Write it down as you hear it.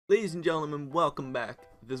Ladies and gentlemen, welcome back.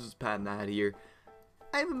 This is PatEndaHat here.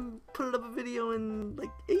 I haven't put up a video in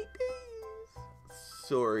like 8 days.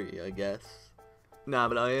 Sorry, I guess. Nah,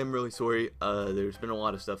 but I am really sorry. There's been a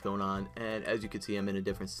lot of stuff going on, and as you can see, I'm in a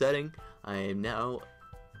different setting. I am now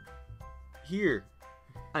here.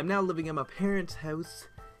 I'm now living at my parents' house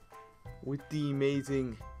with the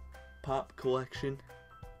amazing pop collection.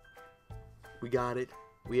 We got it.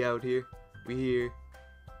 We out here. We here.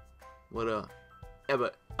 What up? Yeah,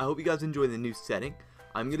 but I hope you guys enjoy the new setting.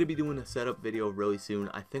 I'm going to be doing a setup video really soon.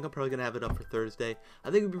 I think I'm probably going to have it up for Thursday. I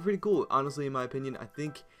think it would be pretty cool. Honestly, in my opinion, I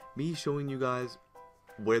think me showing you guys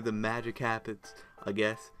where the magic happens, I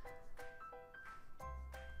guess,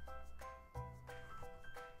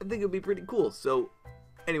 I think it would be pretty cool. So,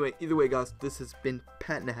 anyway, either way, guys, this has been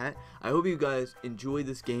PatEndaHat. I hope you guys enjoy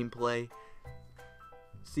this gameplay.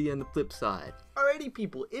 See you on the flip side. Alrighty,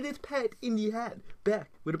 people, it is PatEndaHat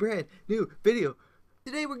back with a brand new video.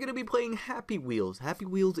 Today we're going to be playing Happy Wheels. Happy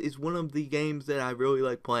Wheels is one of the games that I really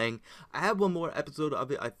like playing. I have one more episode of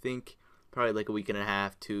it, I think, probably like a week and a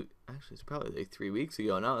half to... Actually, it's probably like 3 weeks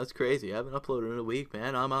ago. No, that's crazy. I haven't uploaded in a week,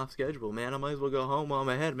 man. I'm off schedule, man. I might as well go home while I'm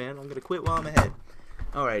ahead, man. I'm going to quit while I'm ahead.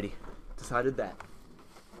 Alrighty. Decided that.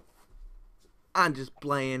 I'm just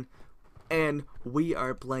playing. And we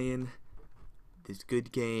are playing this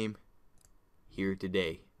good game here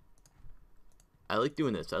today. I like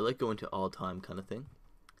doing this. I like going to all time kind of thing.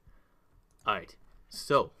 Alright,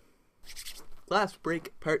 so Glass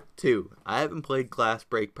Break Part 2. I haven't played Glass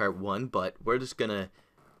Break Part 1, but we're just gonna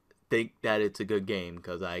think that it's a good game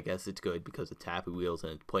because I guess it's good because it's Happy Wheels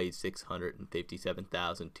and it's played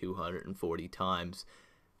 657,240 times.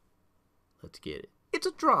 Let's get it. It's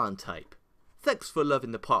a drawn type. Thanks for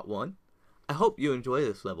loving the Part 1. I hope you enjoy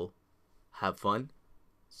this level. Have fun.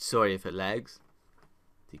 Sorry if it lags.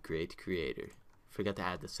 The great creator. Forgot to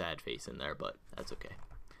add the sad face in there, but that's okay.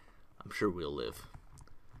 I'm sure we'll live.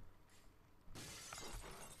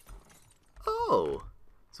 Oh,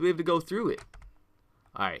 so we have to go through it.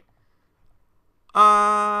 Alright.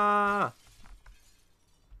 Oh,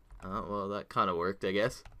 well, that kind of worked, I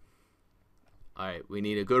guess. Alright, we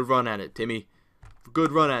need a good run at it, Timmy.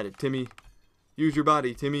 Good run at it, Timmy. Use your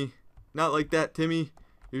body, Timmy. Not like that, Timmy.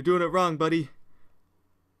 You're doing it wrong, buddy.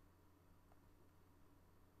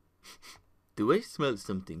 Do I smell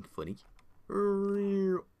something funny?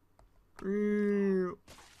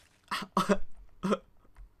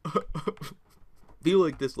 Feel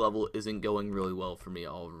like this level isn't going really well for me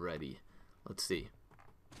already. Let's see.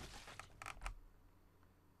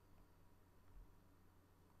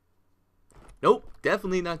 Nope,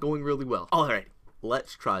 definitely not going really well. Alright,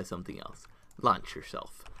 let's try something else. Launch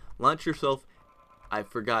yourself. Launch yourself. I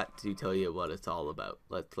forgot to tell you what it's all about.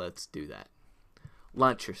 Let's do that.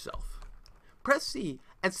 Launch yourself. Press C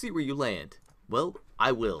and see where you land. Well,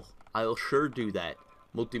 I will. I'll sure do that.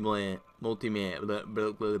 Multi-man. Oh,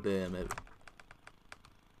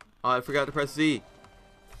 I forgot to press Z.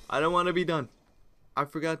 I don't want to be done. I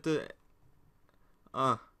forgot to...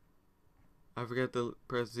 I forgot to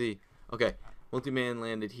press Z. Okay. Multi-man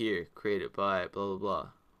landed here. Created by blah, blah, blah.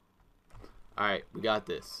 Alright, we got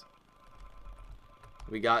this.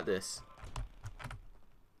 We got this.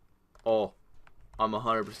 Oh, I'm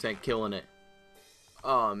 100% killing it.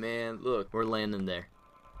 Oh man, look, we're landing there.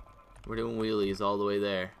 We're doing wheelies all the way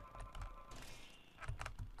there.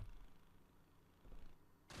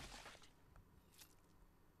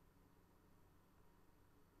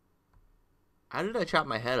 How did I chop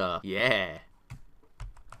my head off? Yeah.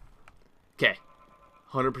 Okay.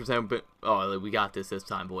 100%. Oh, we got this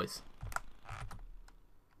time, boys.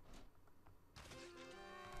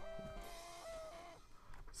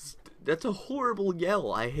 That's a horrible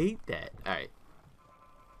yell. I hate that. Alright.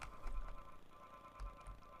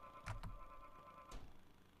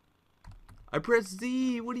 I pressed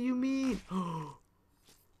Z. What do you mean?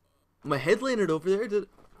 My head landed over there.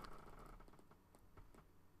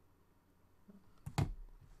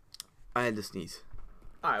 I had to sneeze.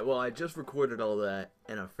 Alright, well, I just recorded all that,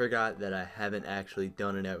 and I forgot that I haven't actually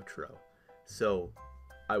done an outro. So,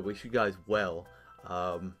 I wish you guys well.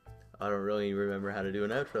 I don't really remember how to do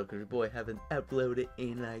an outro because your boy haven't uploaded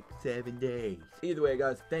in like 7 days. Either way,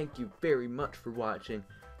 guys, thank you very much for watching.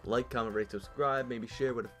 Like, comment, rate, subscribe, maybe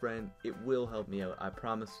share with a friend. It will help me out. I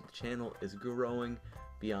promise the channel is growing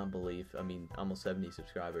beyond belief. I mean, almost 70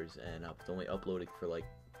 subscribers, and I was only uploading for like,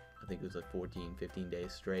 I think it was like 14, 15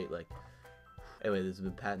 days straight. Like, anyway, this has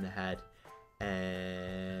been PatEndaHat, and...